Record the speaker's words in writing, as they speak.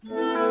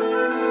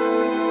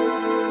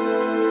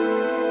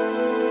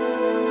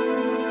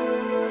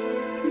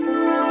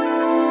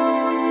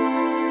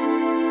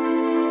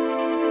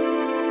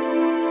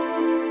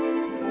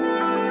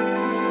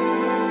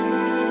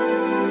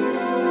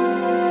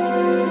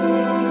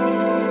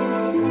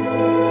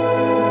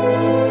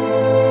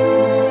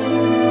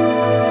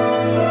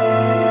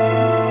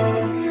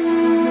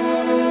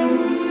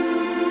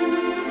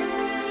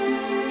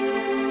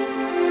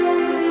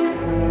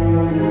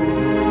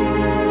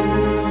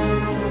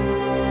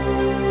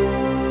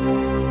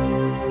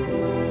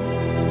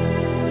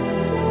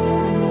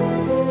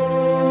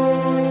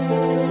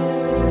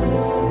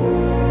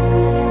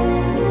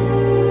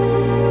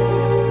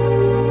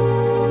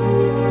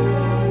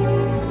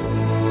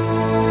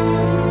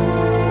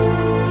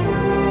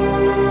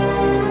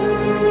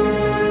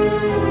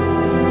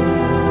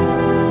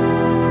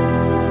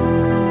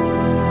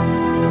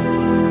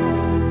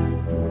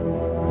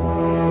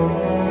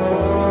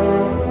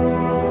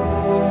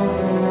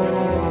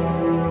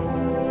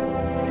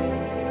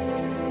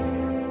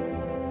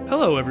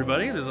Hello,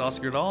 everybody. This is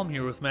Oscar Dahl. I'm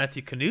here with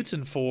Matthew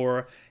Knutson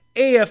for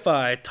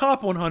AFI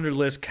Top 100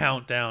 List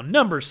Countdown,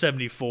 number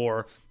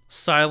 74,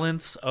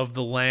 Silence of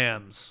the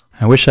Lambs.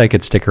 I wish I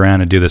could stick around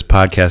and do this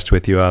podcast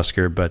with you,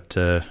 Oscar, but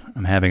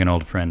I'm having an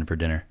old friend for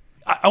dinner.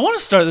 I want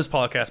to start this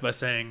podcast by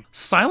saying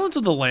Silence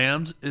of the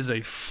Lambs is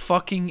a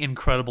fucking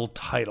incredible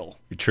title.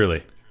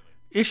 Truly.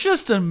 It's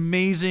just an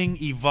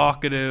amazing,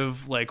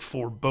 evocative,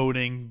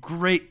 foreboding,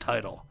 great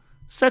title.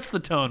 Sets the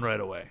tone right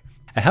away.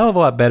 A hell of a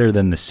lot better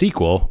than the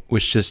sequel,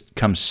 which just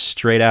comes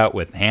straight out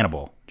with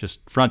Hannibal.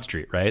 Just Front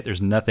Street, right?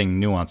 There's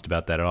nothing nuanced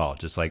about that at all.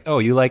 Just like, oh,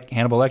 you like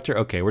Hannibal Lecter?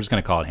 Okay, we're just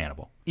going to call it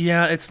Hannibal.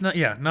 Yeah, it's not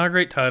a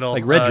great title.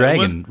 Like Red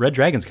Dragon. Red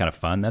Dragon's kind of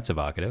fun. That's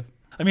evocative.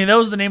 I mean, that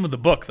was the name of the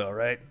book, though,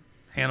 right?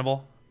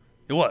 Hannibal?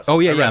 It was. Oh,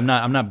 yeah. I'm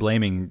not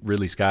blaming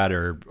Ridley Scott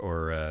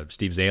or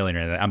Steve Zalian or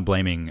anything. I'm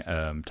blaming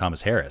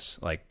Thomas Harris.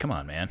 Like, come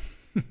on, man.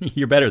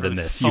 You're better than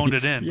this. Phoned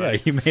it in. Yeah,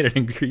 you made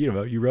it.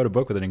 You wrote a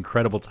book with an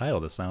incredible title,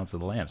 The Silence of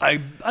the Lambs. I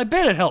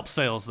bet it helps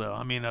sales though.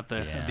 I mean, at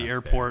the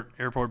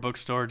airport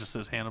bookstore, it just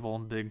says Hannibal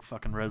in big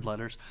fucking red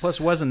letters. Plus,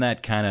 wasn't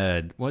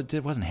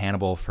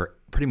Hannibal for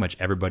pretty much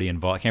everybody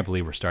involved? I can't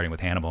believe we're starting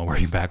with Hannibal and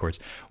working backwards.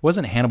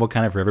 Wasn't Hannibal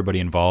kind of for everybody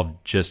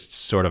involved just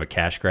sort of a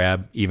cash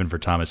grab, even for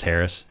Thomas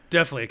Harris?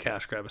 Definitely a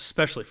cash grab,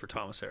 especially for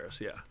Thomas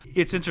Harris. Yeah,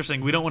 it's interesting.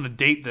 We don't want to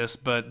date this,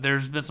 but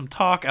there's been some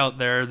talk out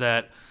there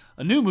that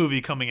a new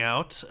movie coming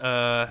out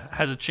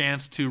has a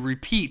chance to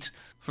repeat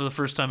for the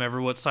first time ever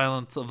what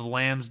Silence of the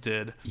Lambs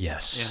did.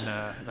 Yes. In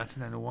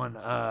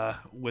 1991,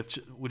 which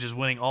is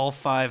winning all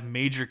 5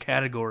 major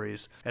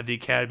categories at the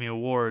Academy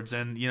Awards.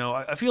 And,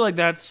 I feel like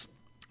that's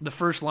the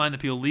first line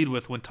that people lead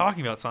with when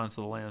talking about Silence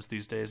of the Lambs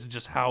these days, is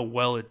just how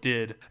well it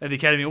did at the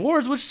Academy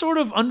Awards, which sort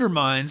of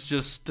undermines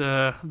just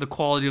the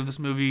quality of this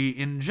movie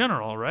in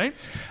general, right?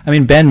 I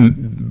mean,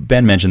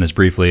 Ben mentioned this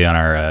briefly on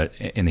our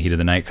In the Heat of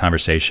the Night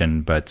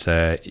conversation, but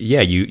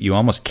you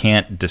almost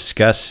can't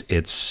discuss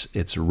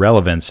its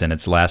relevance and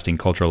its lasting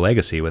cultural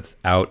legacy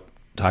without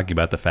talking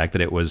about the fact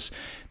that it was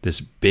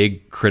this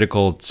big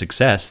critical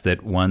success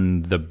that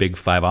won the Big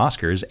 5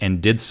 Oscars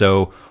and did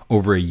so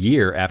over a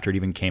year after it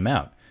even came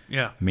out.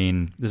 Yeah. I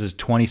mean, this is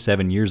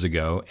 27 years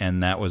ago,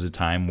 and that was a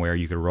time where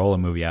you could roll a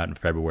movie out in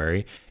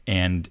February,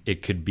 and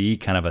it could be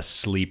kind of a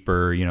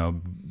sleeper,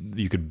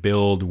 you could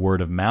build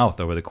word of mouth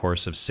over the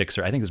course of 6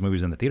 or I think this movie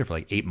was in the theater for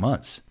like 8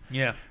 months.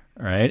 Yeah.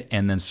 Right?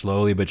 And then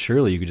slowly but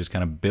surely you could just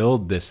kind of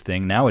build this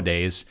thing.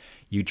 Nowadays,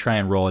 you try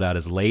and roll it out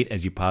as late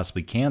as you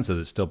possibly can so that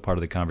it's still part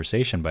of the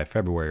conversation by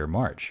February or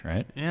March,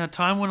 right? Yeah,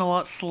 time went a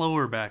lot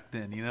slower back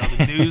then.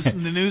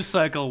 The news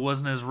cycle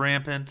wasn't as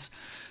rampant.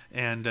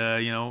 And,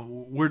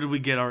 where did we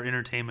get our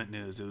entertainment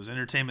news? It was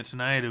Entertainment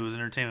Tonight, it was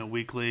Entertainment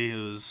Weekly,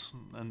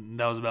 and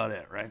that was about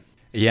it, right?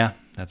 Yeah,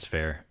 that's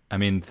fair. I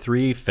mean,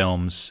 3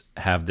 films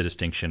have the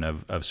distinction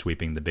of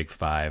sweeping the Big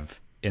 5.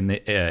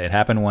 It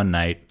happened one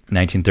night,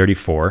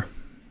 1934,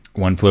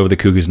 One Flew Over the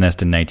Cuckoo's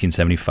Nest in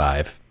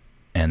 1975,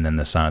 and then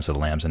The Silence of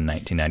the Lambs in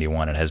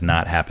 1991. It has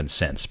not happened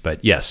since. But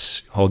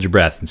yes, hold your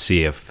breath and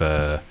see if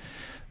the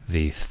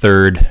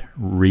third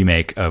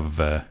remake of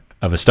A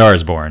Star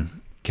Is Born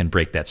can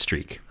break that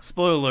streak.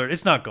 Spoiler alert,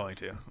 it's not going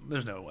to.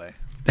 There's no way.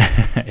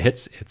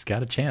 It's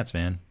got a chance,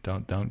 man.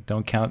 Don't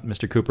count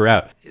Mr. Cooper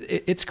out.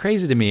 It's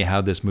crazy to me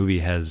how this movie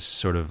has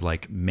sort of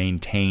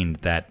maintained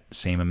that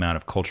same amount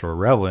of cultural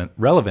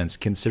relevance,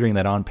 considering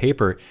that on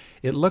paper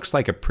it looks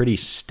like a pretty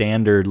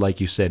standard, like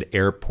you said,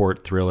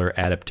 airport thriller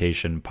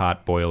adaptation,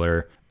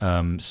 potboiler,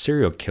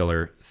 serial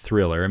killer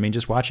thriller. I mean,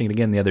 just watching it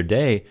again the other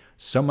day,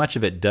 so much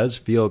of it does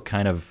feel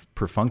kind of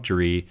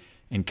perfunctory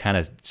and kind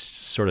of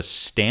sort of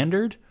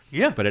standard.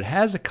 Yeah. But it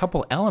has a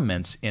couple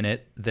elements in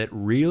it that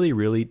really,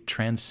 really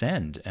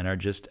transcend and are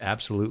just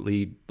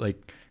absolutely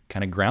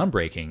kind of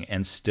groundbreaking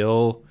and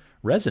still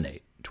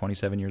resonate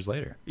 27 years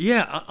later.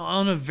 Yeah,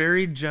 on a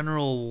very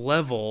general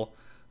level,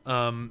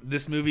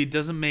 this movie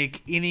doesn't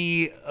make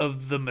any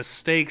of the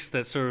mistakes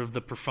that sort of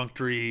the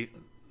perfunctory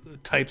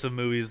types of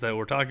movies that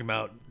we're talking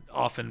about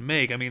often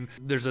make. I mean,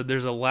 there's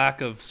a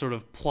lack of sort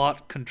of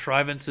plot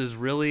contrivances,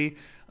 really.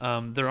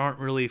 There aren't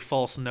really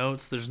false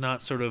notes. There's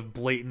not sort of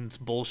blatant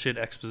bullshit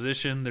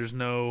exposition. There's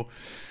no...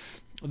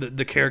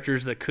 The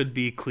characters that could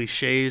be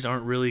cliches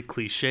aren't really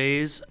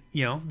cliches.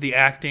 The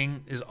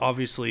acting is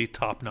obviously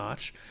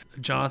top-notch.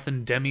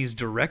 Jonathan Demme's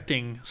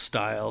directing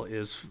style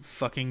is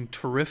fucking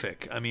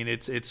terrific. I mean,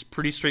 it's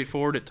pretty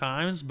straightforward at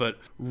times, but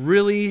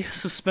really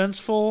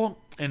suspenseful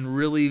and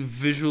really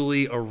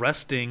visually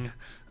arresting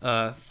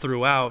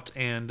throughout.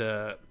 And,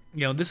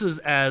 this is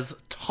as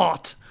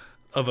taut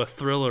of a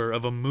thriller,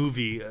 of a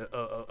movie,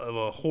 of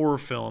a horror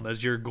film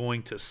as you're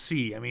going to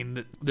see. I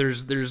mean,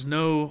 there's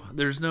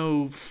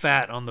no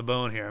fat on the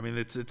bone here. I mean,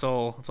 it's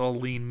all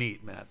lean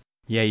meat, Matt.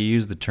 Yeah, you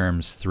use the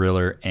terms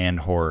thriller and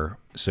horror,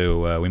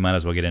 so we might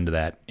as well get into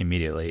that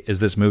immediately. Is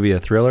this movie a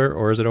thriller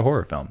or is it a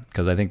horror film?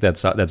 Because I think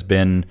that's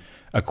been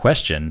a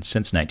question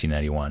since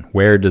 1991.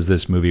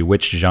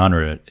 Which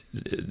genre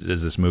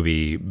is this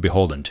movie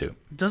beholden to?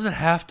 Does it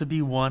have to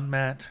be one,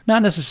 Matt?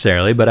 Not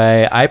necessarily, but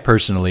I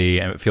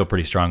personally feel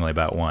pretty strongly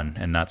about one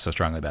and not so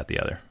strongly about the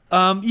other.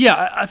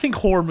 Yeah, I think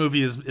horror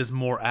movie is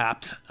more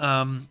apt.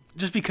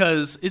 Just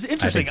because it's I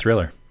interesting. think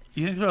thriller.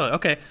 You think thriller?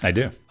 Okay. I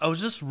do. I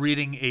was just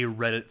reading a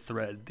Reddit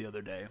thread the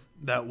other day.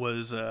 That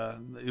was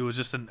it was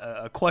just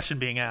a question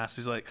being asked.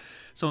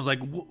 Someone's like,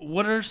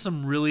 what are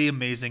some really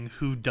amazing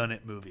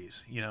whodunit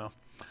movies? You know,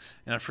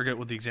 and I forget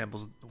what the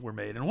examples were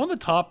made. And one of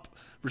the top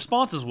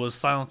responses was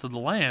Silence of the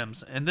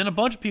Lambs, and then a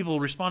bunch of people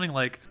responding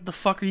like, the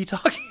fuck are you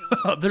talking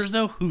about? There's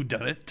no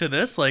whodunit to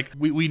this. Like,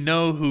 we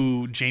know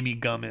who Jamie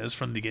Gumb is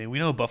from the beginning. We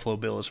know who Buffalo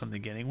Bill is from the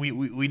beginning.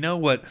 We know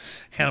what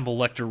Hannibal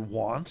Lecter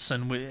wants,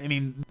 and I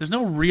mean, there's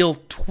no real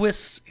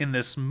twists in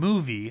this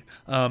movie,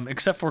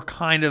 except for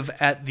kind of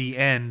at the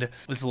end,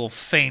 this little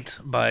feint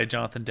by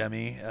Jonathan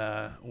Demme,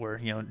 where,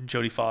 you know,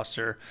 Jodie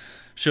Foster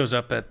shows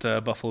up at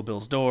Buffalo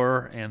Bill's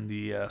door, and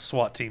the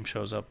SWAT team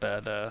shows up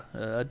at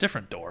a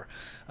different door.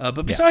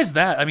 But besides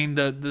that, I mean,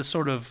 the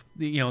sort of,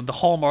 you know, the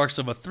hallmarks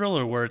of a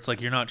thriller where it's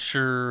like you're not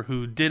sure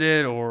who did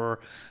it or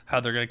how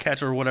they're going to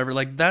catch it or whatever,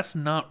 like that's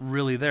not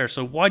really there.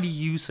 So why do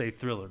you say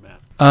thriller,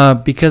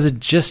 Matt? Because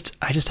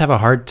I just have a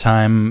hard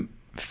time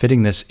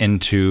fitting this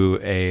into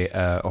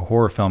a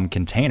horror film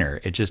container.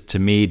 It just, to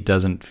me,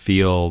 doesn't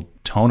feel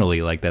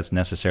tonally like that's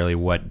necessarily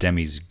what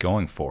Demme's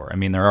going for. I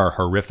mean, there are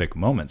horrific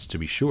moments, to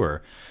be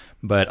sure,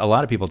 but a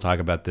lot of people talk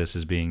about this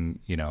as being,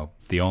 you know,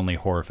 the only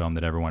horror film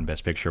that ever won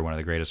Best Picture, one of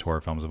the greatest horror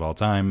films of all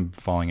time,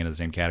 falling into the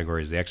same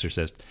category as The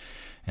Exorcist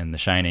and The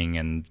Shining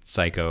and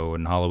Psycho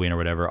and Halloween or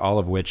whatever, all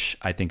of which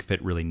I think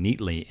fit really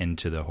neatly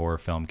into the horror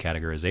film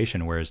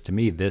categorization, whereas to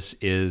me, this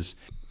is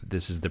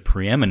the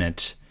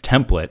preeminent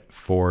template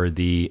for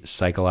the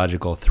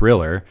psychological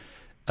thriller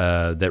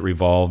that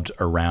revolved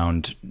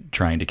around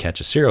trying to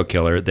catch a serial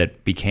killer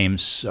that became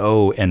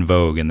so en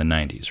vogue in the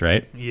 90s,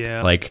 right?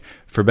 Yeah. Like,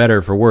 for better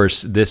or for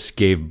worse, this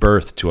gave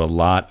birth to a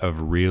lot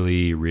of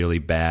really, really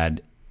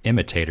bad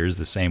imitators,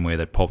 the same way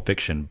that Pulp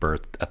Fiction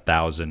birthed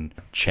 1,000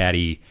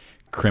 chatty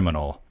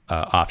criminal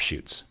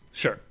offshoots.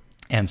 Sure.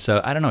 And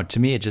so, I don't know, to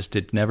me,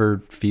 it never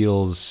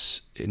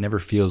feels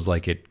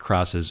like it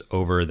crosses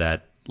over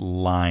that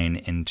line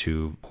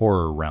into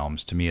horror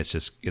realms. To me,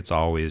 it's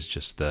always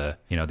just the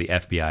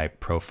FBI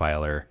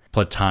profiler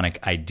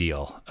platonic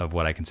ideal of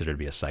what I consider to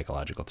be a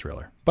psychological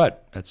thriller.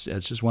 But it's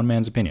just one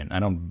man's opinion. I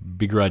don't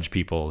begrudge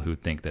people who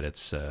think that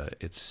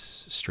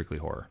it's strictly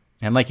horror.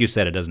 And like you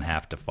said, it doesn't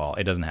have to fall.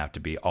 It doesn't have to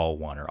be all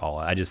one or all.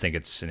 I just think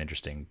it's an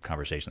interesting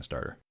conversation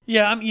starter.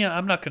 Yeah,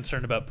 I'm not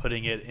concerned about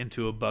putting it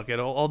into a bucket.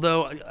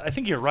 Although I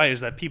think you're right,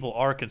 is that people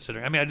are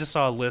considering. I mean, I just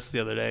saw a list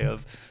the other day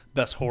of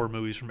best horror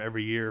movies from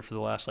every year for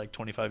the last like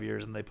 25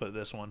 years, and they put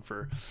this one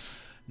for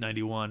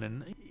 91.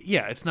 And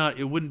yeah,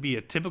 it wouldn't be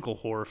a typical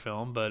horror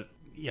film, but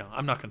yeah,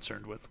 I'm not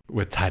concerned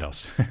with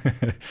titles.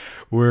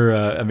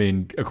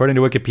 According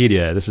to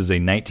Wikipedia, this is a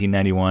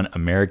 1991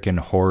 American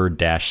horror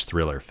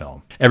thriller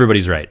film.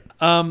 Everybody's right.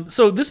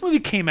 So this movie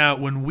came out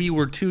when we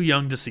were too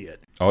young to see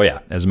it. Oh yeah.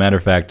 As a matter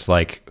of fact,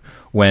 like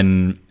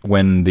when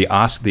the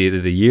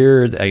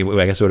year,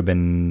 I guess it would have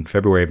been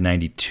February of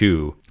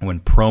 92, when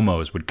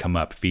promos would come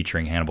up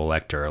featuring Hannibal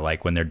Lecter,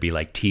 like when there'd be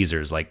like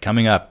teasers, like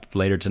coming up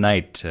later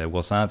tonight,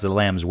 will Silence of the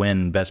Lambs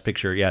win Best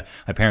Picture? Yeah,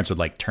 my parents would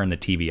like turn the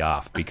TV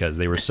off because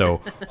they were so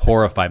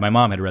horrified. My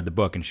mom had read the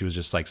book and she was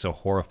just like so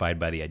horrified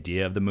by the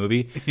idea of the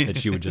movie that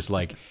she would just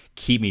like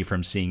keep me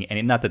from seeing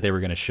any. Not that they were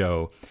going to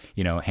show,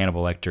 you know,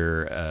 Hannibal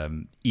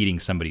Lecter eating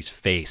somebody's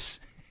face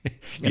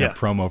in a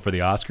promo for the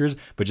Oscars,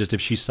 but just if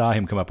she saw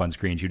him come up on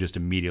screen, she would just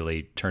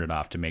immediately turn it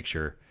off to make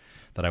sure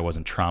that I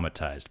wasn't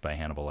traumatized by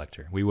Hannibal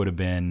Lecter. We would have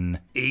been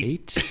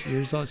 8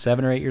 years old,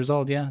 7 or 8 years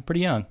old. Yeah,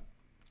 pretty young.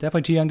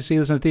 Definitely too young to see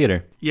this in the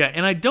theater. Yeah,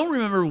 and I don't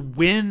remember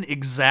when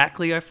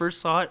exactly I first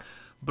saw it,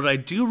 but I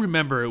do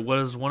remember it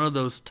was one of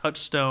those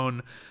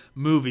touchstone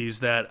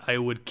movies that I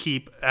would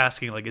keep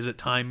asking, like, is it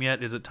time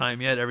yet? Is it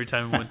time yet? Every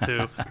time we went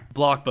to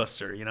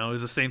Blockbuster, you know, it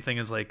was the same thing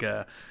as like,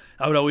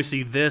 I would always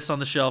see this on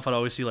the shelf. I'd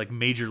always see like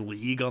Major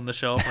League on the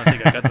shelf. I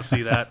think I got to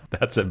see that.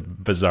 That's a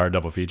bizarre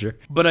double feature.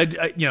 But I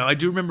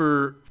do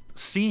remember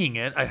seeing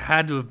it. I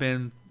had to have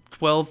been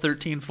 12,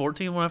 13,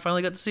 14 when I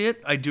finally got to see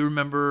it. I do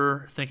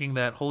remember thinking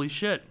that, holy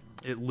shit,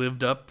 it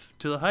lived up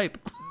to the hype.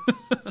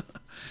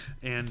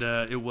 And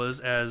it was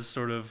as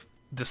sort of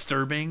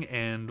disturbing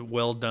and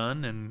well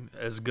done and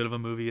as good of a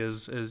movie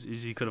as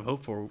you could have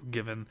hoped for,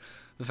 given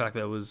the fact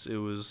that it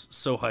was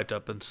so hyped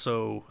up and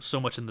so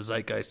much in the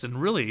zeitgeist. And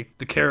really,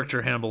 the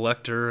character Hannibal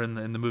Lecter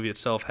and the movie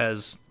itself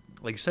has,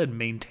 like you said,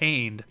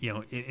 maintained, you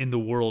know, in the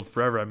world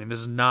forever. I mean, this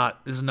is not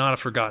a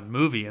forgotten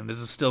movie, and this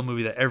is still a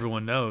movie that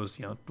everyone knows,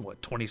 you know,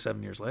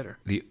 27 years later.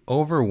 The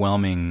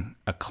overwhelming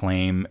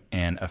acclaim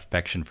and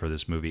affection for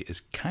this movie is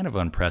kind of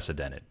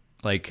unprecedented.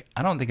 Like,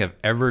 I don't think I've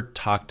ever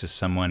talked to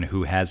someone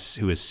who has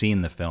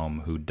seen the film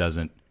who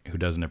doesn't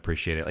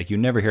appreciate it. Like, you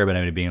never hear about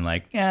anybody being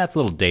like, yeah, it's a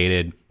little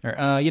dated, or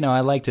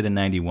I liked it in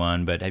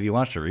 91, but have you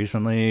watched it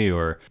recently?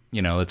 Or,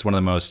 you know, it's one of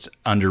the most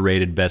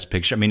underrated Best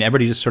Picture. I mean,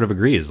 everybody just sort of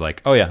agrees,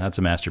 like, oh yeah, that's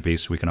a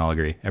masterpiece. We can all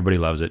agree. Everybody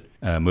loves it.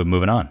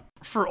 Moving on.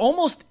 For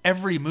almost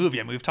every movie,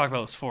 I mean, we've talked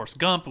about this Forrest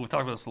Gump, we've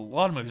talked about this a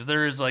lot of movies,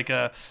 there is like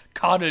a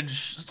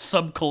cottage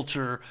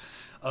subculture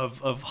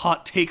of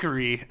hot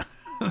takery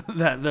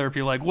that there are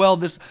people like,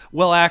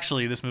 well,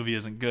 actually, this movie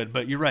isn't good.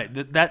 But you're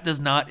right. That does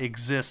not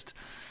exist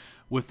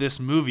with this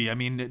movie. I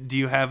mean, do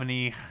you have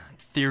any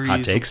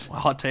theories,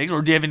 hot takes,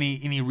 or do you have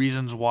any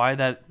reasons why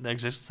that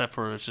exists, except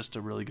for it's just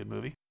a really good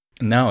movie?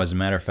 No, as a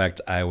matter of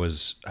fact, I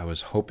was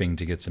hoping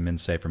to get some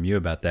insight from you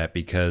about that,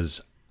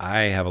 because I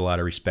have a lot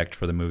of respect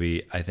for the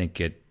movie. I think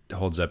it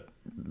holds up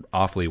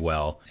awfully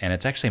well, and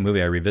it's actually a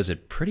movie I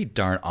revisit pretty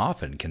darn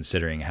often,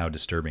 considering how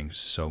disturbing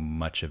so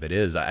much of it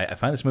is. I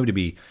find this movie to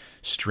be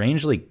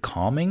strangely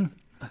calming.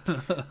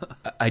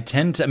 I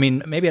tend to, I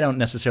mean, maybe I don't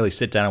necessarily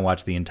sit down and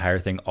watch the entire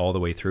thing all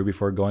the way through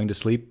before going to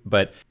sleep,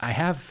 but I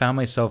have found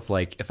myself,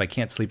 like, if I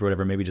can't sleep or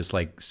whatever, maybe just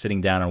like sitting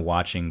down and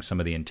watching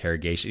some of the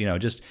interrogation,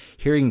 just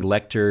hearing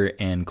Lecter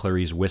and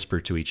Clarice whisper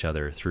to each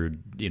other through,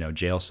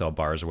 jail cell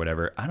bars or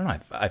whatever. I don't know.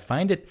 I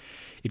find it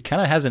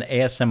kind of has an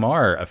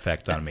ASMR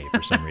effect on me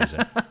for some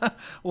reason.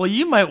 Well,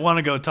 you might want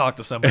to go talk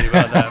to somebody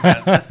about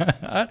that,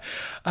 man.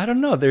 I don't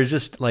know. There's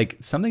just like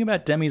something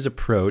about Demi's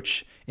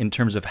approach in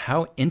terms of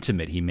how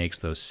intimate he makes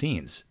those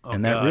scenes.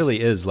 And that really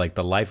is like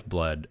the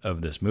lifeblood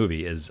of this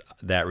movie, is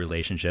that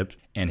relationship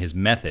and his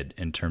method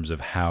in terms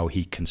of how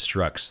he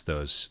constructs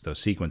those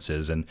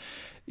sequences. And,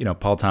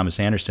 Paul Thomas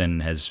Anderson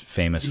has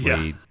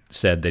famously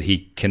said that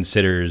he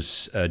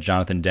considers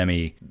Jonathan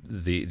Demme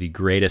the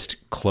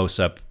greatest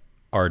close-up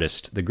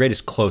artist, the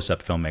greatest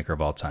close-up filmmaker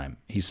of all time.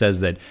 He says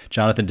that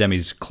Jonathan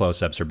Demme's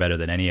close-ups are better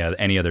than any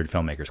other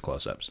filmmaker's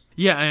close-ups.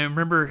 Yeah, I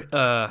remember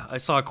I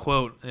saw a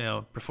quote,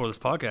 before this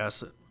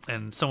podcast,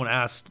 and someone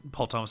asked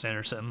Paul Thomas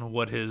Anderson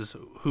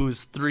who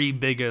his three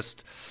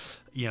biggest,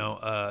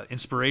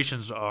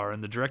 inspirations are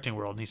in the directing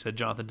world, and he said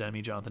Jonathan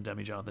Demme, Jonathan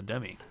Demme, Jonathan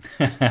Demme.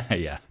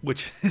 Yeah,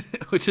 which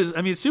is,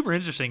 I mean, super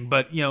interesting.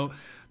 But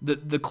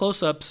the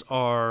close-ups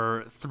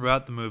are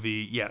throughout the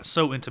movie,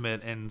 so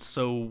intimate and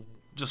so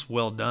just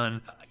well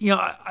done.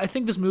 I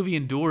think this movie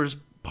endures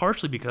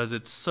partially because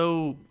it's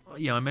so,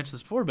 I mentioned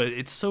this before, but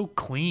it's so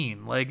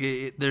clean. Like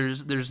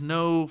there's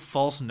no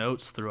false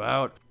notes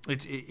throughout.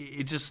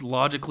 It just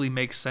logically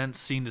makes sense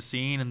scene to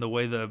scene, and the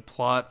way the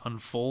plot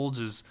unfolds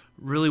is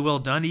really well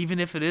done, even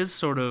if it is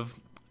sort of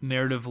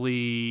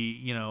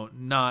narratively,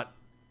 not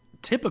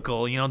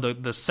typical.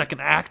 The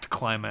second act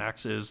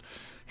climax is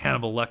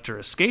Hannibal Lecter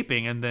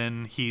escaping, and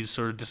then he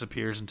sort of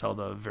disappears until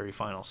the very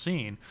final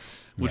scene,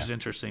 which is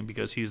interesting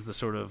because he's the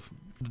sort of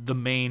the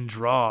main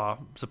draw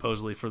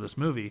supposedly for this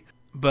movie.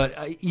 But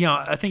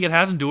I think it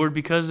has endured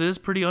because it is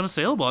pretty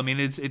unassailable. I mean,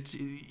 it's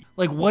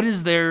like, what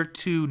is there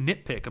to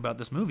nitpick about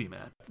this movie,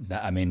 man?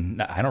 I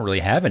mean, I don't really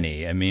have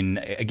any. I mean,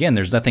 again,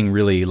 there's nothing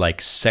really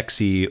like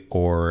sexy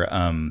or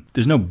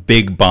there's no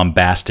big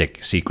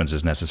bombastic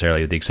sequences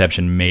necessarily, with the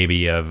exception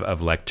maybe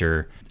of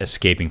Lecter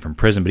escaping from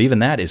prison. But even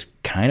that is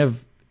kind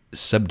of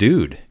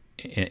subdued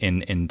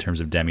in terms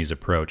of Demme's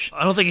approach.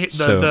 I don't think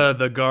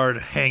the guard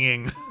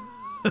hanging.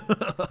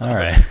 All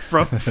right,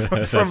 from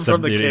the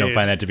cage. You don't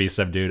find that to be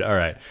subdued. All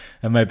right,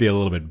 that might be a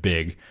little bit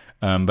big,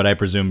 but I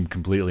presume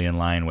completely in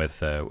line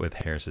with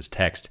Harris's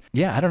text.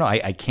 Yeah, I don't know.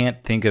 I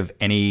can't think of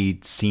any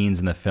scenes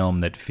in the film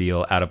that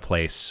feel out of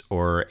place,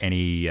 or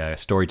any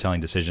storytelling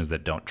decisions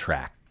that don't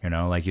track.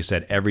 Like you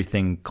said,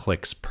 everything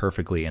clicks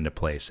perfectly into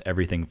place.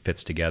 Everything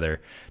fits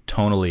together.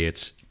 Tonally,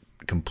 it's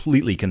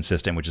completely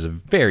consistent, which is a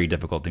very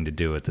difficult thing to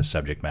do with this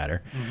subject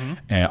matter. Mm-hmm.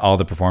 And all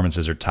the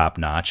performances are top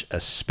notch,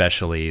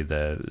 especially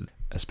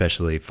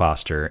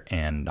Foster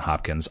and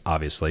Hopkins,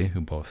 obviously, who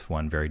both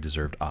won very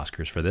deserved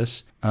Oscars for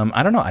this.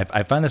 I don't know.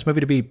 I find this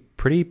movie to be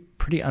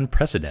pretty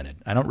unprecedented.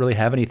 I don't really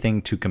have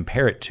anything to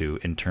compare it to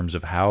in terms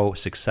of how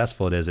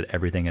successful it is at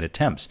everything it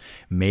attempts.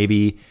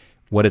 Maybe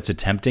what it's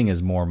attempting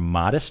is more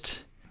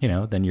modest,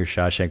 than your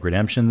Shawshank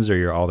Redemptions or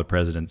your All the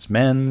President's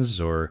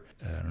Men's, or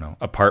I don't know,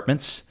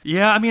 Apartments.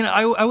 Yeah, I mean,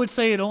 I would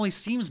say it only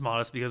seems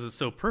modest because it's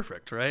so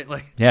perfect, right?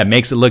 Like, yeah, it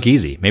makes it look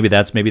easy. Maybe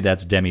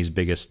that's Demme's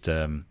biggest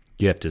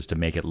gift, is to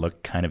make it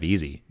look kind of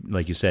easy.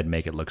 Like you said,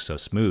 make it look so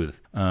smooth.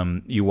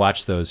 You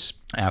watch those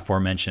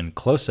aforementioned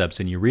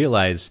close-ups and you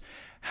realize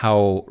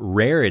how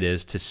rare it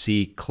is to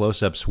see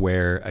close-ups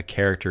where a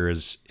character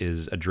is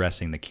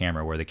addressing the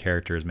camera, where the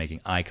character is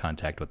making eye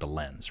contact with the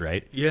lens,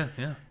 right? Yeah.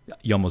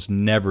 You almost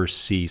never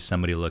see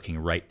somebody looking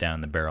right down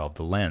the barrel of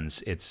the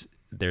lens.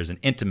 There's an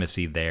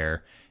intimacy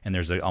there, and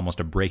there's almost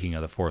a breaking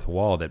of the fourth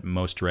wall that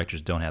most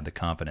directors don't have the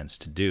confidence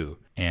to do.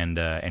 And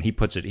he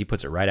puts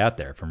it right out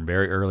there from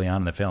very early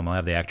on in the film. I'll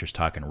have the actors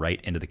talking right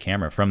into the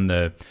camera from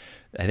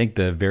I think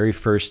the very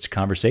first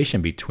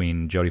conversation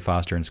between Jodie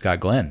Foster and Scott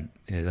Glenn.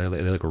 They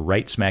look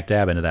right smack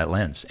dab into that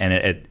lens, and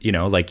it's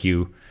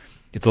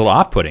a little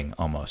off-putting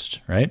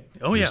almost, right?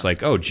 Oh yeah. It's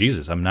like, oh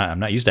Jesus, I'm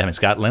not used to having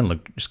Scott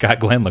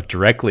Glenn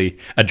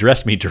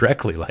address me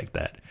directly like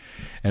that.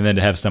 And then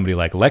to have somebody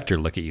like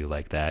Lecter look at you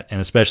like that,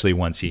 and especially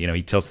once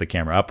he tilts the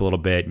camera up a little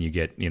bit and you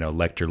get,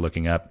 Lecter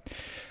looking up.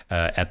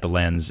 at the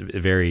lens,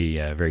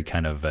 very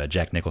kind of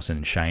Jack Nicholson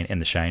in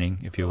The Shining,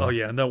 if you will. Oh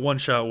yeah, and that one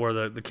shot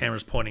where the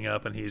camera's pointing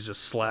up and he's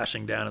just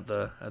slashing down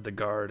at the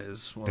guard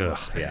is one of the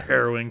most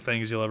harrowing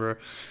things you'll ever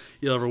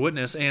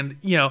witness. And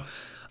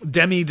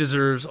Demi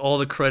deserves all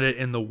the credit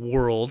in the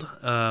world.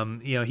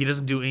 He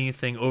doesn't do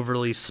anything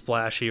overly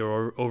splashy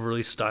or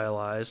overly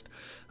stylized.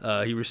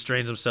 He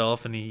restrains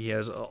himself, and he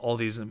has all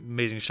these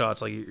amazing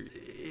shots. Like,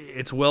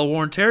 it's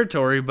well-worn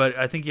territory, but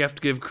I think you have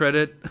to give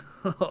credit,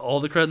 all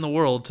the credit in the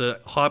world, to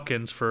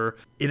Hopkins for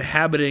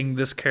inhabiting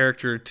this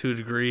character to a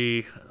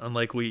degree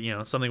unlike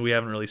something we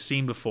haven't really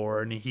seen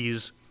before. And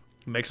he's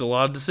makes a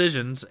lot of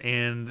decisions,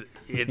 and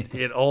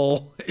it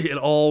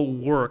all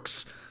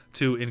works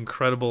to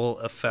incredible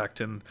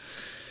effect. And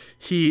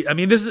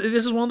this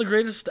is one of the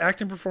greatest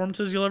acting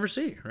performances you'll ever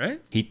see,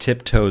 right? He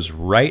tiptoes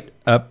right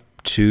up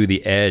to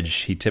the edge.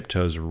 He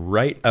tiptoes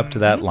right up to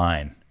that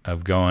line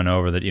of going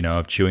over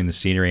of chewing the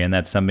scenery, and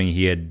that's something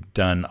he had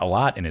done a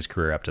lot in his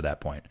career up to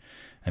that point.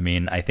 I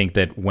mean, I think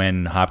that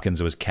when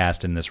Hopkins was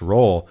cast in this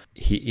role,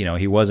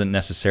 he wasn't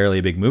necessarily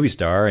a big movie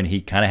star, and he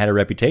kind of had a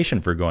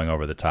reputation for going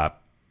over the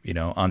top,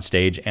 on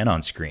stage and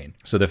on screen.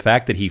 So the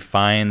fact that he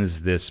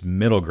finds this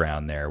middle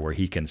ground there where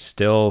he can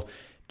still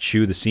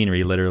chew the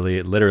scenery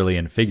literally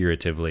and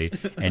figuratively,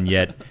 and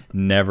yet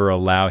never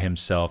allow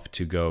himself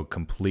to go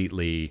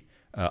completely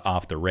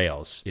off the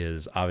rails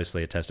is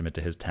obviously a testament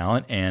to his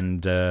talent,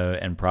 and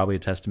probably a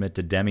testament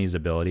to Demi's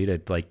ability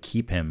to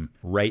keep him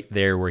right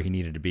there where he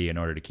needed to be in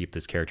order to keep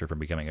this character from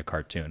becoming a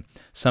cartoon.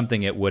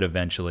 Something it would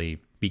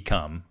eventually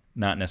become.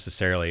 Not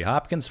necessarily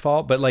Hopkins'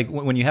 fault, but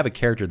when you have a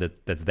character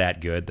that's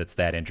that good, that's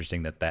that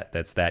interesting,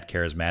 that's that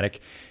charismatic,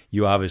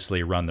 you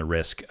obviously run the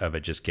risk of it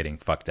just getting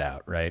fucked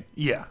out, right?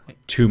 Yeah.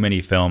 Too many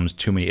films,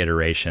 too many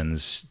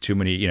iterations, too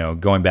many,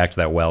 going back to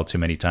that well too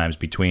many times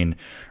between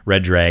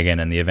Red Dragon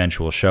and the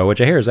eventual show,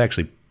 which I hear is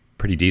actually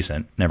pretty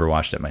decent. Never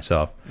watched it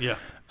myself. Yeah.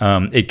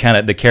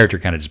 The character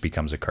kind of just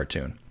becomes a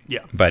cartoon.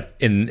 Yeah. But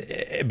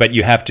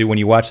you have to, when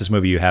you watch this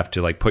movie, you have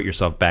to put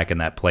yourself back in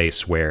that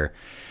place where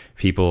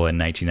people in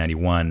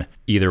 1991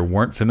 either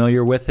weren't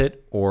familiar with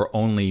it or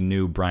only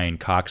knew Brian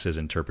Cox's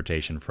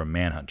interpretation from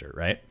Manhunter,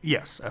 right?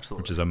 Yes,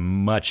 absolutely. Which is a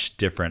much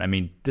different... I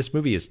mean, this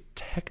movie is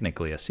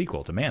technically a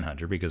sequel to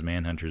Manhunter because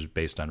Manhunter is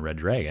based on Red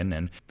Dragon,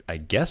 and I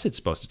guess it's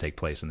supposed to take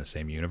place in the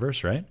same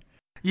universe, right?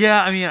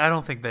 Yeah, I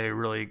don't think they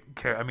really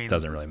care.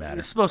 Doesn't really matter.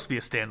 It's supposed to be a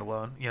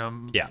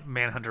standalone. Yeah.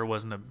 Manhunter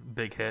wasn't a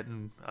big hit,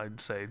 and I'd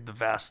say the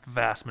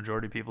vast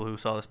majority of people who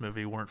saw this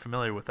movie weren't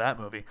familiar with that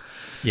movie.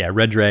 Yeah,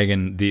 Red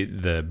Dragon, the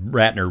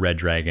Ratner Red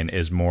Dragon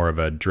is more of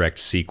a direct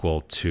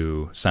sequel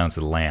to Silence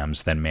of the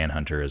Lambs than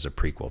Manhunter is a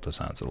prequel to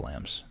Silence of the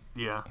Lambs.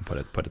 Yeah. Put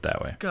it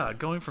that way. God,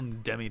 going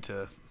from Demi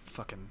to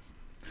fucking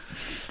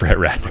Brett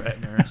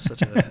Ratner.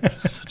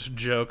 such a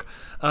joke.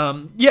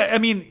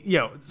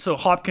 So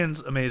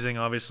Hopkins, amazing,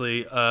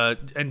 obviously,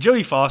 and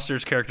Jodie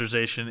Foster's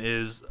characterization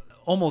is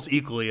almost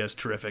equally as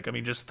terrific. I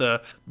mean, just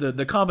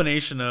the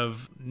combination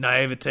of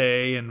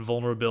naivete and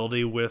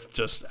vulnerability with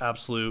just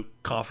absolute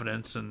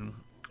confidence and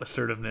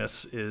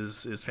assertiveness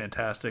is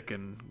fantastic.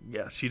 And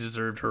yeah, she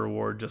deserved her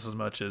award just as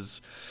much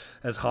as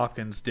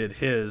Hopkins did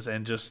his.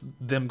 And just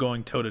them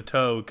going toe to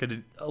toe,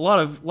 a lot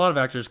of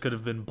actors could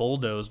have been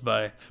bulldozed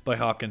by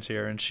Hopkins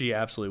here, and she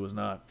absolutely was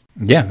not.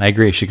 Yeah, I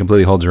agree. She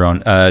completely holds her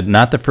own.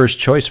 Not the first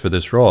choice for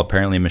this role.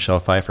 Apparently, Michelle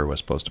Pfeiffer was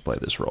supposed to play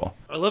this role.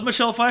 I love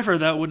Michelle Pfeiffer.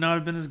 That would not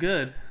have been as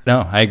good.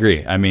 No, I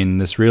agree. I mean,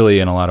 this really,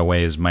 in a lot of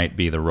ways, might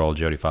be the role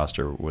Jodie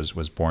Foster was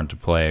born to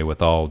play.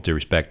 With all due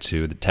respect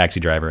to The Taxi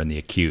Driver and The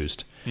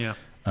Accused. Yeah.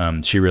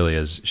 She really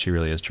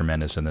is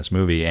tremendous in this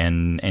movie,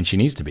 and she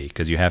needs to be,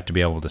 because you have to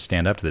be able to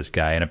stand up to this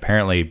guy. And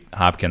apparently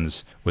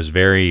Hopkins was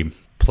very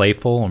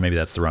playful, or maybe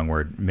that's the wrong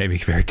word, maybe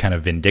very kind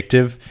of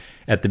vindictive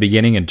at the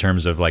beginning in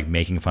terms of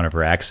making fun of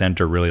her accent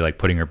or really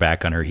putting her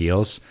back on her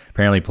heels.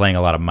 Apparently playing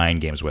a lot of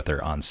mind games with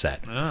her on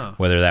set. Oh.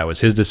 Whether that was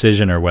his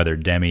decision or whether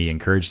Demi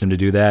encouraged him to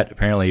do that.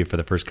 Apparently for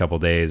the first couple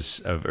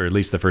days, or at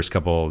least the first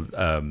couple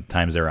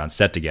times they were on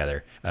set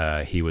together,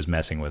 he was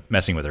messing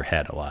with her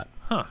head a lot.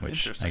 Huh,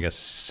 which I guess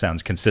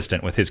sounds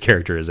consistent with his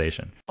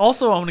characterization.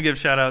 Also, I want to give a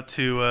shout out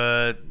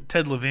to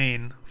Ted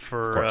Levine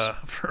for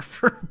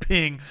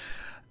being.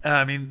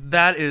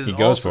 That is he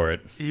goes for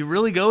it. He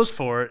really goes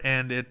for it,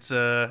 and it's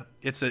an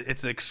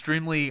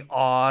extremely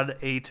odd,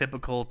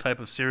 atypical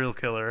type of serial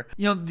killer.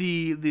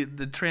 The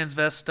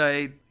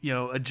transvestite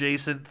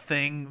adjacent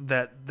thing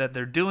that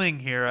they're doing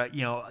here.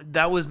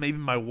 That was maybe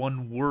my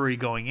one worry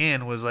going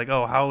in was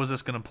how is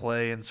this going to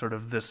play in sort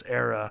of this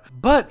era?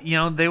 But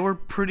they were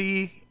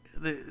pretty.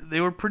 They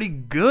were pretty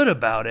good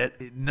about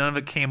it. None of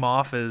it came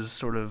off as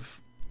sort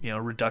of,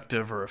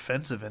 reductive or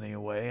offensive in any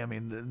way. I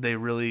mean,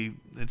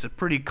 it's a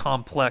pretty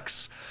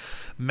complex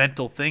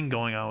mental thing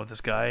going on with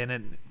this guy, and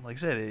it, like I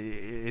said,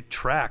 it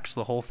tracks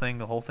the whole thing.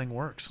 The whole thing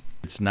works.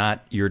 It's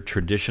not your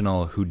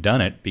traditional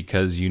whodunit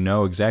because you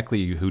know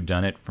exactly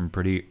whodunit from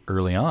pretty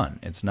early on.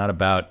 It's not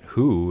about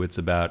who, it's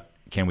about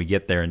can we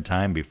get there in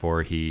time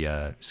before he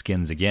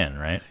skins again,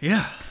 right?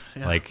 Yeah.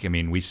 Yeah. Like, I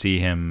mean, we see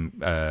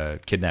him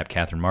kidnap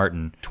Catherine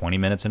Martin 20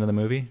 minutes into the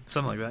movie.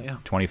 Something like that, yeah.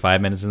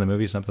 25 minutes in the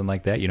movie, something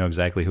like that. You know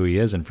exactly who he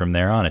is. And from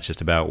there on, it's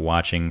just about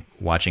watching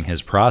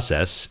his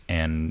process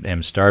and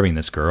him starving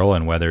this girl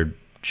and whether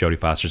Jodie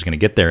Foster's going to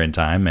get there in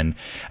time. And,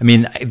 I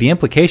mean, the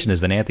implication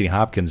is that Anthony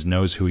Hopkins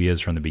knows who he is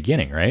from the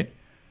beginning, right?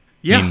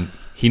 Yeah. I mean,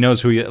 he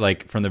knows who he,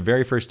 like, from the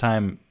very first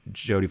time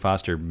Jodie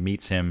Foster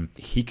meets him,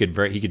 he could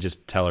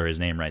just tell her his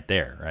name right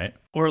there, right?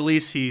 Or at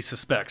least he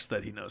suspects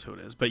that he knows who it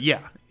is. But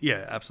yeah,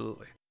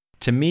 absolutely.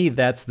 To me,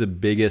 that's the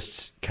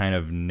biggest kind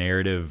of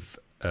narrative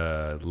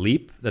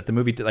leap that the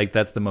movie did. Like,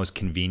 that's the most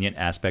convenient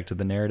aspect of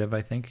the narrative,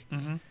 I think.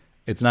 Mm-hmm.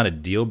 It's not a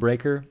deal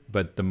breaker,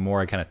 but the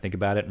more I kind of think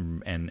about it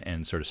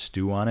and sort of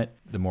stew on it,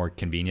 the more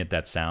convenient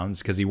that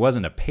sounds. Because he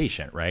wasn't a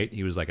patient, right?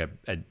 He was like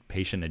a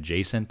patient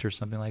adjacent or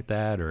something like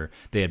that. Or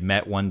they had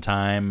met one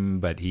time,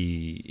 but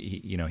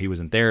he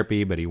was in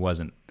therapy, but he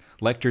wasn't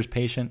Lecter's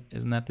patient.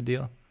 Isn't that the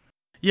deal?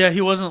 Yeah,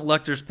 he wasn't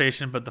Lecter's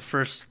patient, but the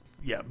first,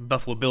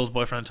 Buffalo Bill's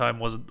boyfriend at the time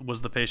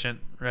was the patient,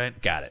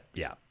 right? Got it.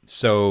 Yeah.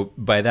 So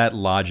by that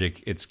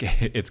logic, it's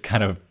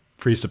kind of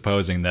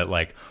presupposing that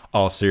like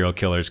all serial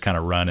killers kind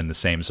of run in the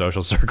same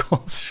social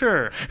circles.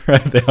 Sure.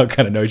 Right? They all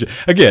kind of know each other.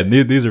 Again,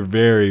 these are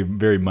very,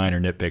 very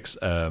minor nitpicks.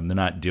 They're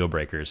not deal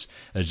breakers.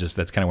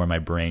 That's kind of where my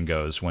brain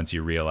goes once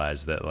you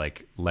realize that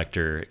like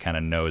Lecter kind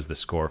of knows the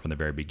score from the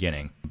very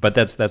beginning. But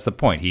that's the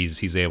point.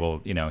 He's able,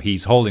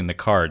 he's holding the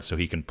card so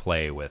he can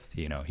play with,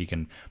 he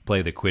can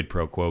play the quid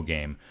pro quo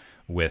game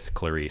with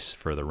Clarice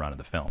for the run of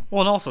the film.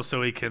 Well, and also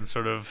so he can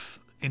sort of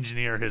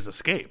engineer his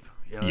escape.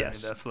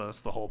 Yes. I mean, that's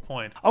the whole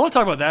point. I want to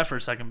talk about that for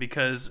a second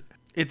because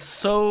it's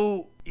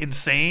so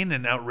insane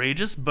and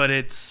outrageous, but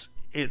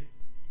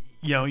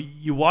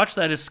you watch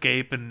that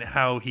escape and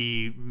how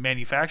he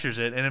manufactures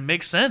it, and it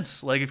makes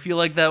sense. Like, I feel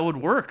like that would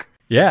work.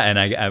 Yeah, and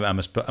I'm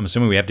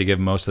assuming we have to give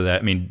most of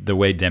that. I mean, the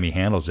way Demi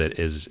handles it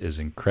is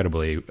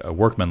incredibly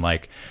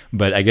workmanlike.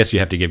 But I guess you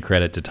have to give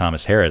credit to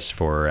Thomas Harris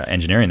for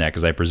engineering that,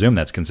 because I presume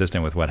that's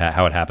consistent with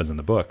how it happens in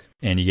the book.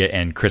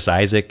 And Chris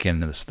Isaac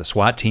and the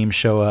SWAT team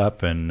show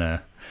up and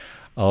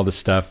all the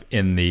stuff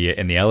in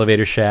the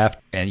elevator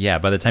shaft. And yeah,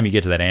 by the time you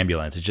get to that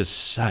ambulance, it's just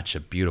such a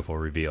beautiful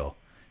reveal.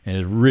 And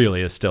it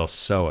really is still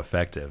so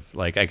effective.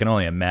 Like, I can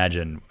only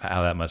imagine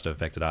how that must have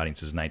affected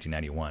audiences in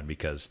 1991,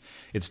 because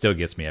it still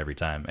gets me every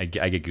time. I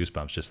get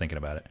goosebumps just thinking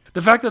about it.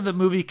 The fact that the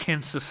movie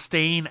can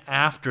sustain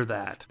after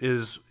that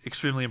is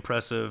extremely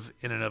impressive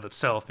in and of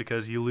itself,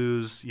 because you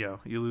lose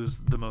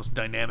the most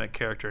dynamic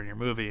character in your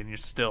movie, and you're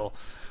still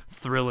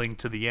thrilling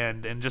to the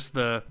end. And just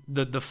the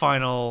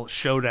final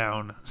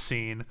showdown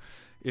scene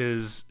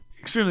is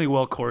extremely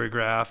well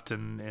choreographed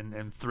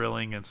and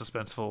thrilling and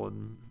suspenseful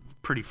and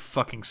pretty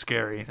fucking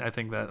scary. I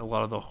think that a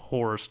lot of the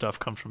horror stuff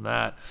comes from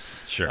that.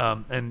 Sure.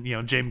 And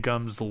James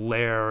Gunn's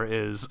lair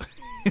is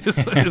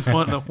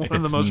one of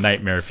the most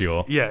nightmare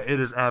fuel. Yeah, it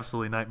is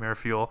absolutely nightmare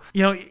fuel.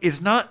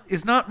 It's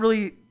not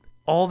really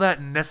all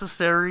that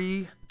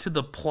necessary to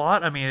the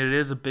plot. I mean, it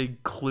is a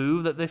big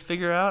clue that they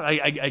figure out.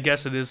 I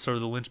guess it is sort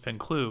of the linchpin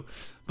clue.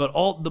 But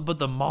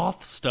the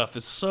moth stuff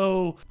is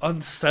so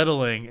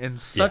unsettling and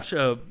such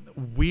a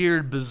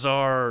weird,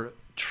 bizarre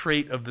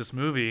trait of this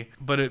movie,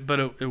 but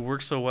it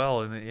works so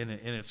well in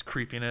its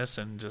creepiness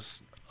and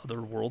just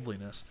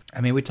otherworldliness.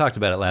 I mean, we talked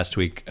about it last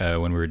week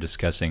when we were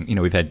discussing,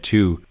 we've had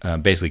two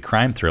basically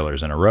crime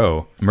thrillers in a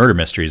row, murder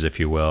mysteries,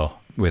 if you will,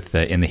 with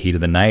In the Heat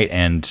of the Night.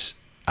 And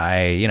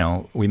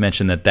we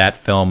mentioned that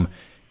film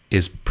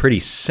is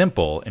pretty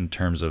simple in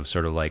terms of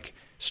sort of like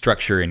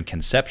structure and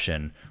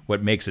conception.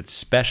 What makes it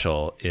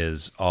special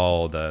is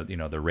all the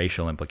the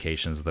racial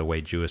implications of the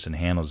way Jewison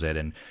handles it,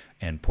 and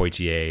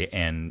Poitier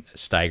and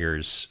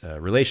Steiger's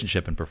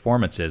relationship and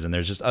performances. And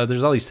there's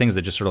all these things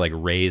that just sort of like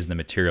raise the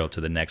material to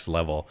the next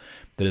level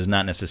that is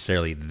not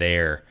necessarily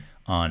there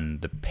on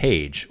the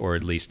page, or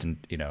at least in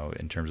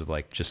terms of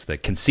like just the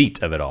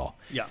conceit of it all.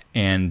 Yeah.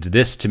 And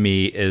this to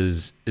me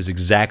is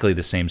exactly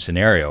the same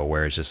scenario,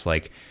 where it's just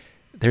like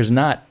there's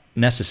not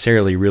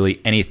necessarily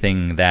really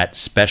anything that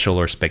special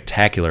or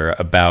spectacular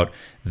about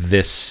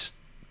this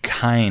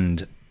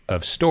kind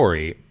of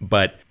story,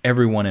 but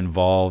everyone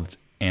involved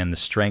and the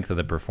strength of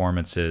the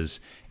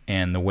performances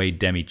and the way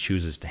Demi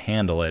chooses to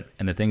handle it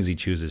and the things he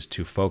chooses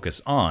to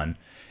focus on,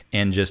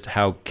 and just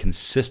how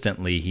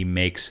consistently he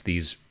makes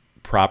these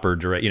proper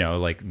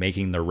like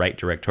making the right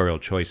directorial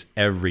choice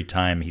every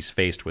time he's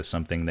faced with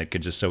something that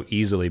could just so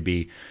easily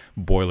be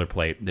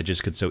boilerplate, that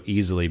just could so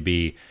easily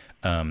be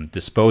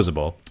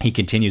disposable. He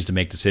continues to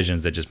make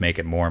decisions that just make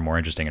it more and more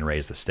interesting and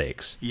raise the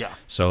stakes. Yeah.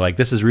 So like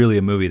this is really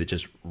a movie that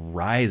just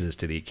rises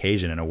to the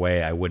occasion in a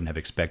way I wouldn't have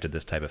expected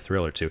this type of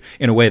thriller to,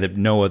 in a way that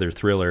no other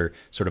thriller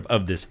sort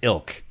of this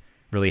ilk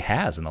really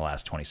has in the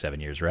last 27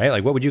 years, right?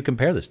 Like, what would you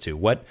compare this to?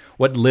 What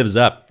lives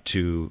up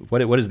to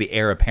what is the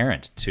heir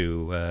apparent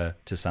to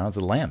Silence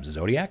of the Lambs?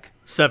 Zodiac?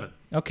 7.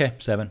 Okay,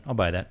 7. I'll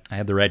buy that. I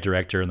had the right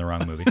director in the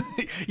wrong movie.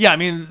 Yeah, I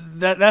mean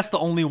that's the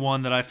only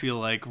one that I feel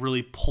like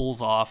really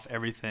pulls off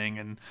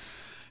everything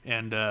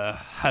and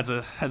has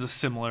a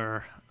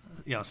similar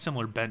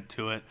similar bent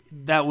to it.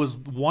 That was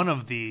one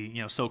of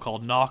the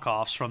so-called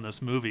knockoffs from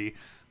this movie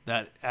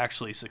that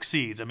actually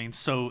succeeds. I mean,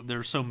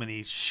 there's so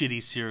many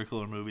shitty serial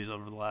killer movies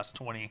over the last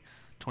 20,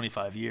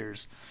 25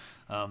 years.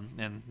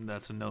 And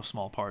that's in no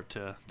small part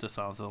to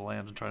Silence of the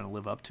Lambs and trying to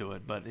live up to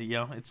it. But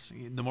it's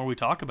the more we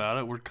talk about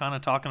it, we're kind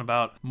of talking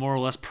about more or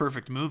less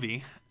perfect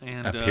movie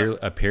and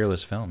a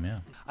peerless film. Yeah,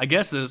 I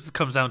guess this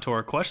comes down to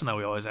our question that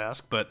we always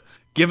ask. But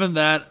given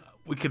that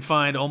we could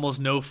find almost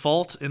no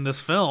fault in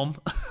this film,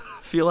 I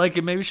feel like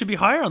it maybe should be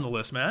higher on the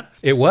list, Matt.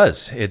 It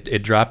was.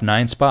 It dropped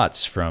 9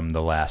 spots from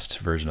the last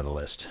version of the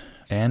list.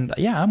 And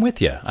yeah, I'm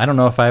with you. I don't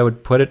know if I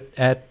would put it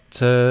at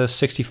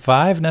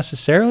 65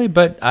 necessarily,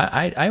 but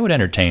I would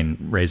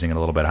entertain raising it a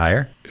little bit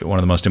higher. One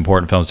of the most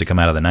important films to come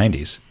out of the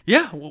 90s.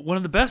 Yeah, one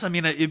of the best. I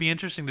mean, it'd be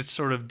interesting to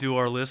sort of do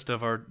our list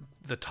of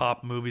the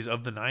top movies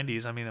of the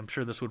 90s. I mean, I'm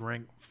sure this would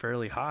rank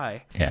fairly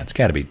high. Yeah, it's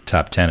got to be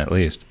top 10 at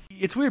least.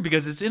 It's weird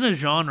because it's in a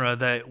genre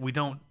that we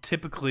don't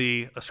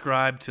typically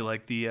ascribe to,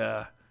 like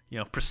the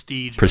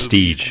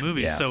prestige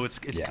movies. Yeah. So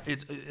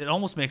it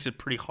almost makes it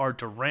pretty hard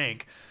to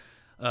rank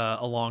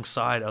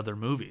alongside other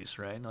movies,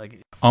 right?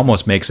 Like,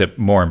 almost makes it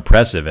more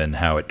impressive in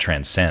how it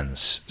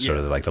transcends sort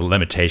of like the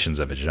limitations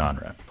of a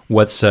genre.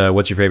 What's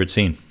your favorite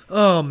scene?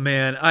 Oh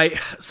man,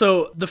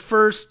 so the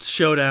first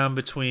showdown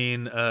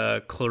between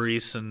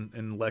Clarice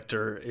and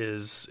Lecter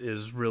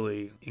is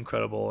really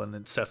incredible, and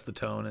it sets the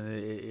tone, and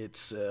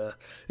it's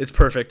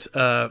perfect.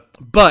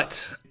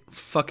 But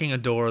fucking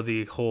adore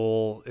the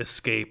whole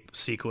escape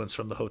sequence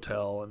from the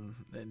hotel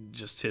and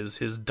just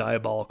his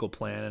diabolical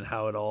plan and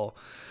how it all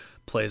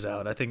plays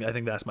out. I think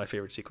that's my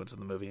favorite sequence in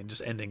the movie, and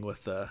just ending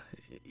with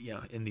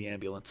in the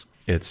ambulance.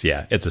 It's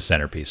a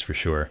centerpiece for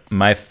sure.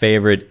 My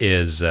favorite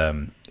is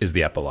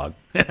the epilogue.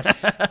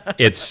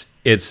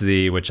 It's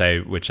the which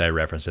I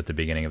referenced at the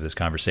beginning of this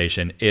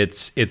conversation.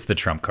 It's the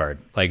trump card.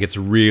 Like, it's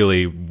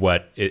really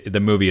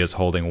the movie is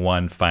holding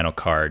one final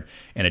card,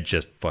 and it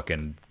just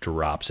fucking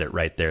drops it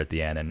right there at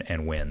the end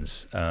and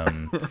wins.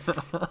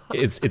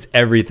 It's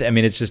everything. I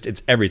mean,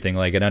 it's everything.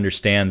 Like, it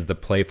understands the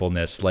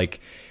playfulness, like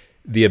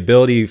the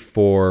ability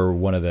for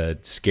one of the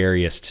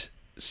scariest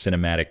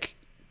cinematic,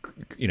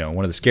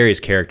 one of the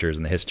scariest characters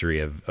in the history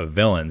of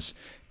villains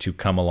to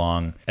come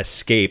along,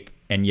 escape,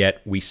 and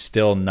yet we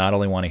still not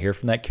only want to hear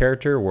from that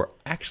character, we're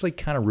actually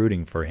kind of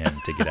rooting for him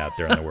to get out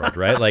there in the world,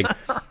 right? Like,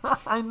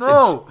 I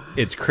know.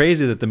 It's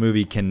crazy that the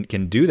movie can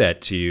do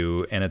that to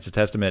you, and it's a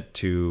testament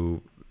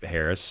to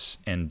Harris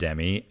and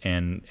Demme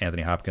and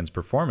Anthony Hopkins'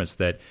 performance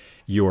that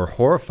you're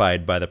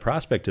horrified by the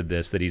prospect of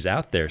this, that he's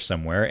out there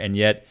somewhere, and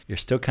yet you're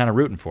still kind of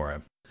rooting for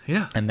him.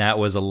 Yeah. And that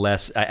was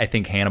I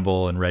think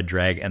Hannibal and the Red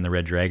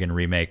Dragon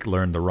remake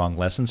learned the wrong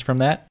lessons from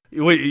that.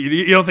 Wait,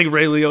 you don't think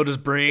Ray Liotta's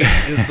brain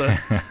is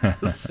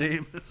the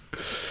same?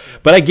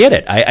 But I get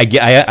it.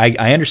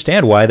 I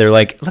understand why they're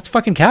like, let's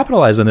fucking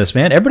capitalize on this,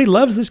 man. Everybody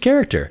loves this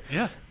character.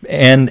 Yeah.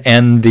 And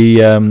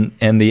the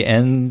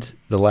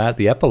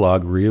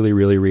epilogue really,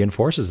 really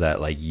reinforces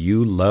that. Like,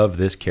 you love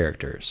this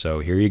character, so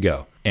here you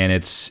go. And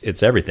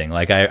it's everything.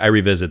 Like, I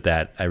revisit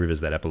that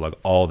epilogue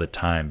all the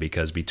time,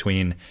 because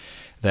between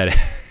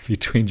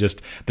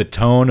just the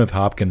tone of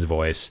Hopkins'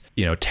 voice,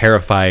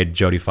 terrified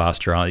Jodie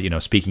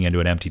Foster, speaking into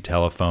an empty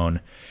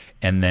telephone,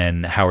 and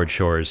then Howard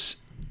Shore's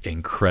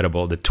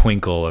incredible, the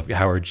twinkle of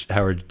Howard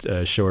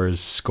Shore's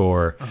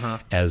score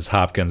as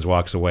Hopkins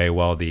walks away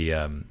while the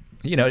and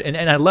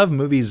I love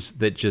movies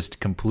that just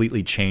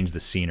completely change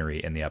the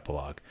scenery in the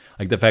epilogue.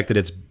 Like the fact that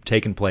it's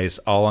taken place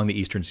all along the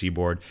eastern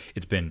seaboard.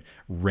 It's been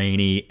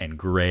rainy and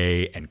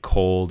gray and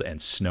cold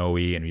and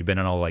snowy, and you've been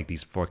in all like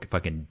these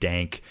fucking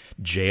dank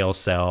jail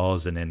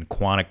cells and in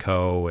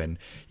Quantico, and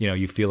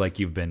you feel like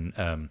you've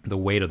been the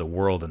weight of the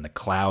world and the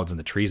clouds and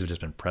the trees have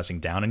just been pressing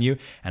down on you,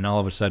 and all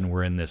of a sudden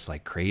we're in this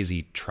like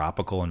crazy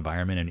tropical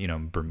environment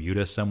in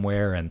Bermuda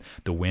somewhere, and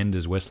the wind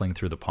is whistling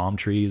through the palm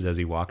trees as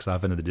he walks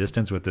off into the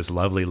distance with this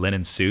lovely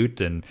linen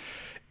suit, and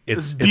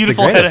it's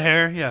beautiful the head of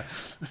hair. Yeah.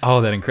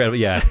 Oh, that incredible.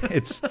 Yeah.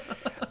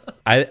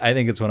 I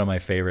think it's one of my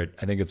favorite.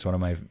 I think it's one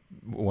of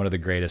the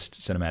greatest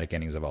cinematic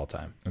endings of all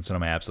time. It's one of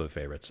my absolute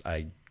favorites.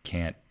 I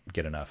can't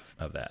get enough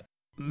of that.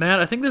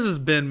 Matt, I think this has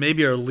been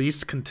maybe our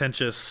least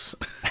contentious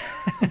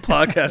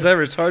podcast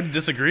ever. It's hard to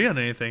disagree on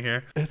anything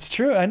here. It's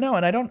true. I know,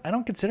 and I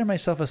don't consider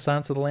myself a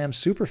Silence of the Lambs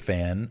super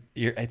fan.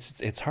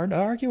 It's hard to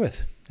argue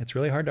with. It's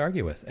really hard to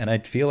argue with, and I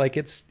feel like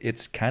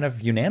it's kind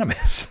of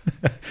unanimous.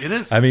 It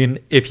is. I mean,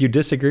 if you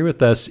disagree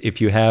with us, if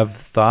you have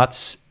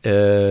thoughts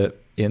in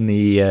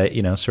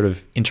the sort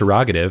of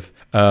interrogative,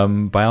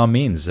 by all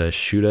means,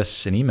 shoot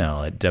us an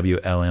email at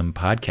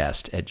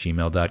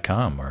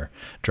wlmpodcast@gmail.com, or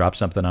drop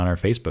something on our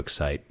Facebook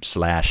site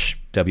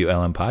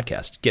WLM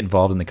podcast. Get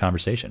involved in the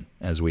conversation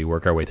as we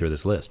work our way through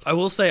this list. I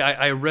will say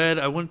I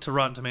went to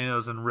Rotten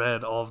Tomatoes and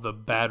read all of the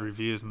bad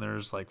reviews, and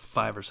there's like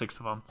 5 or 6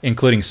 of them.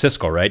 Including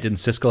Siskel, right? Didn't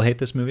Siskel hate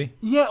this movie?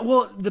 Yeah,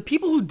 well, the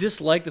people who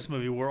dislike this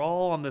movie were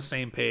all on the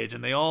same page,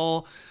 and they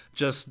all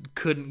just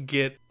couldn't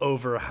get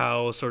over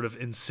how sort of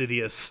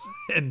insidious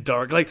and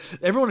dark. Like,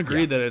 everyone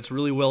agreed that it's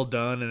really well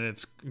done, and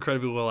it's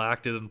incredibly well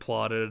acted and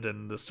plotted,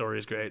 and the story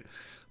is great.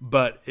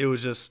 But it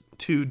was just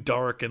too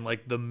dark, and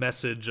like the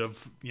message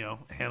of, you know,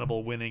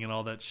 Hannibal winning and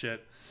all that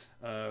shit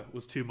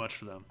was too much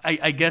for them.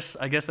 I guess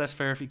that's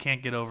fair if you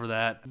can't get over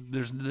that.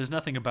 There's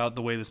nothing about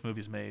the way this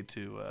movie's made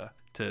to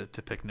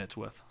pick nits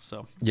with.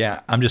 So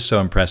yeah, I'm just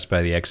so impressed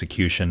by the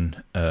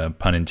execution,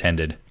 pun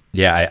intended.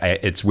 Yeah,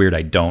 it's weird.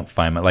 I don't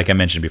find like I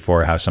mentioned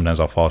before, how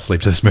sometimes I'll fall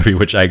asleep to this movie,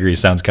 which I agree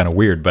sounds kind of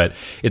weird, but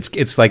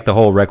it's like the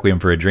whole Requiem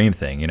for a Dream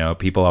thing. You know,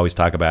 people always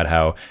talk about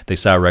how they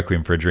saw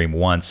Requiem for a Dream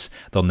once,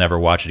 they'll never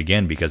watch it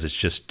again because it's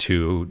just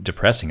too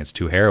depressing, it's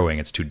too harrowing,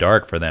 it's too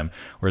dark for them.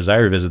 Whereas I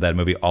revisit that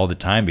movie all the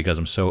time because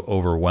I'm so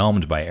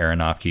overwhelmed by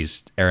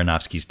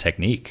Aronofsky's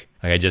technique.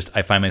 Like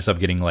I find myself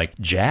getting like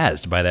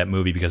jazzed by that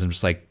movie because I'm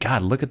just like,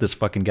 God, look at this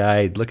fucking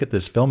guy, look at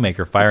this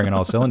filmmaker firing on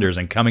all cylinders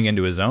and coming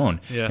into his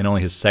own in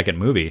only his second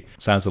movie.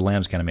 Silence of the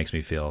Lambs kind of makes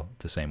me feel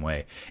the same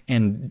way.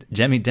 And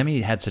Demi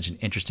had such an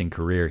interesting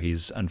career.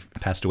 He's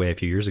passed away a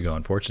few years ago,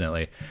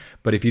 unfortunately.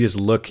 But if you just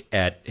look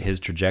at his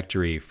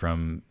trajectory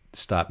from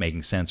Stop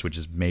Making Sense, which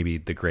is maybe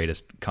the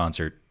greatest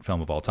concert film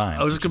of all time.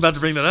 I was just about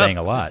to bring that up. Saying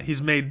a lot.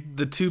 He's made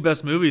the 2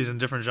 best movies in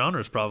different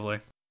genres,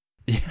 probably.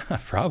 Yeah,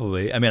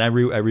 probably. I mean, I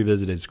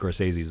revisited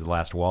Scorsese's The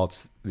Last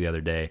Waltz the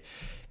other day,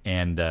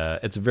 and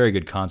it's a very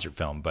good concert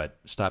film, but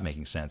Stop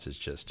Making Sense is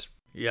just...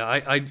 Yeah,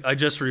 I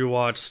just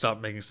rewatched Stop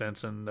Making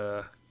Sense, and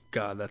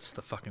God, that's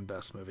the fucking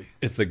best movie.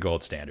 It's the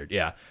gold standard,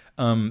 yeah.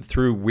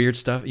 Through weird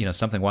stuff, you know,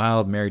 Something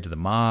Wild, Married to the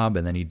Mob,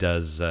 and then he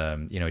does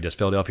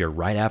Philadelphia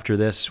right after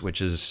this, which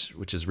is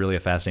really a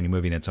fascinating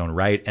movie in its own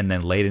right, and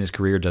then late in his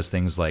career does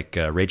things like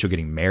Rachel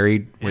Getting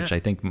Married, which I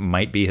think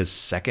might be his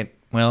second,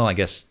 well, I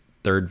guess...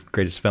 third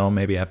greatest film,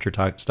 maybe after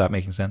Stop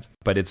Making Sense.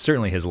 But it's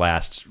certainly his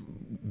last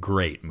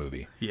great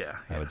movie. Yeah.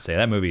 I would say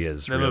that movie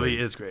is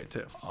great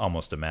too.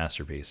 Almost a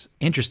masterpiece.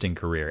 Interesting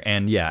career.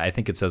 And yeah, I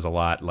think it says a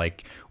lot.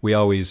 Like, we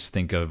always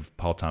think of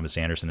Paul Thomas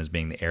Anderson as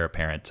being the heir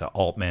apparent to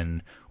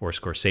Altman or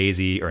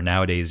Scorsese, or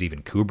nowadays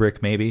even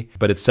Kubrick maybe.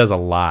 But it says a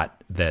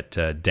lot that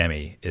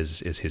Demme is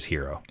his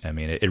hero. I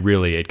mean,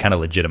 it kind of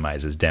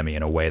legitimizes Demme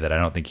in a way that I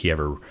don't think he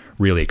ever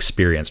really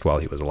experienced while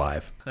he was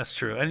alive. That's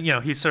true. And, you know,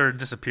 he sort of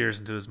disappears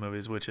into his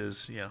movies, which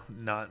is, you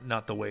know,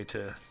 not the way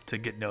to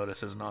get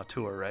noticed as an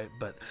auteur, right?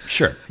 But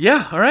sure.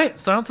 Yeah, all right.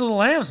 Silence of the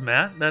Lambs,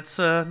 Matt. That's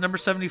number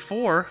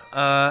 74.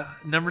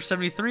 Number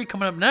 73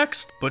 coming up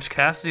next. Butch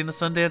Cassidy and the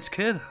Sundance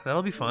Kid.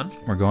 That'll be fun.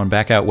 We're going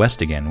back out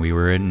west again. We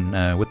were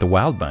in with The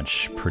Wild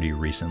Bunch pretty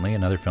recently,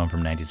 another film from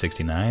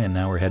 1969, and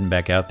now we're heading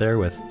back out there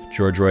with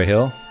George Roy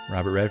Hill,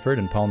 Robert Redford,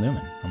 and Paul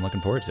Newman. I'm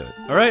looking forward to it.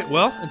 All right.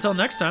 Well, until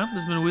next time,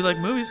 this has been We Like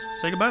Movies.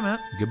 Say goodbye, Matt.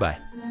 Goodbye.